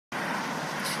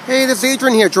Hey, this is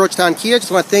Adrian here at Georgetown Kia.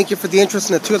 Just want to thank you for the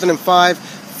interest in the 2005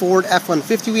 Ford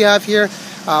F-150 we have here.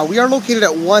 We are located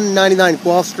at 199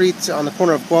 Guelph Street on the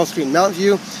corner of Guelph Street and Mountain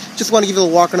View. Just want to give you a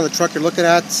little walk around the truck you're looking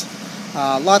at.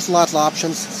 Lots and lots of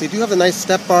options. So you do have the nice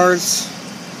step bars,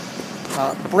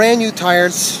 brand new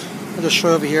tires. I'll just show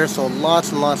you over here. So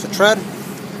lots and lots of tread.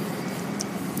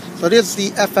 So it is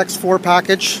the FX4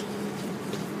 package.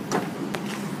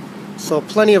 So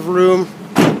plenty of room.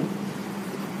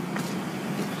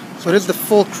 So it is the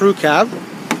full crew cab.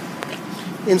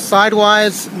 Inside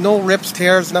wise, no rips,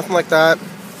 tears, nothing like that.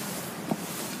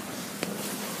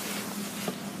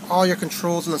 All your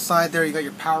controls on the side there. You got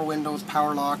your power windows,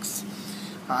 power locks.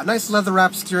 Nice leather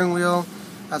wrapped steering wheel,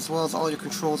 as well as all your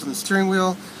controls on the steering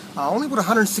wheel. Only about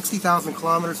 160,000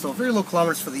 kilometers, so very low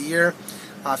kilometers for the year.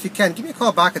 If you can, give me a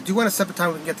call back. I do want to set up a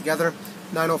time we can get together.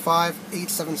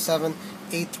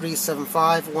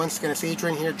 905-877-8375. Once again, it's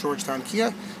Adrian here at Georgetown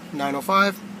Kia.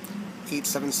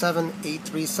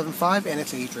 905-877-8375, and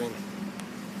it's Adrian.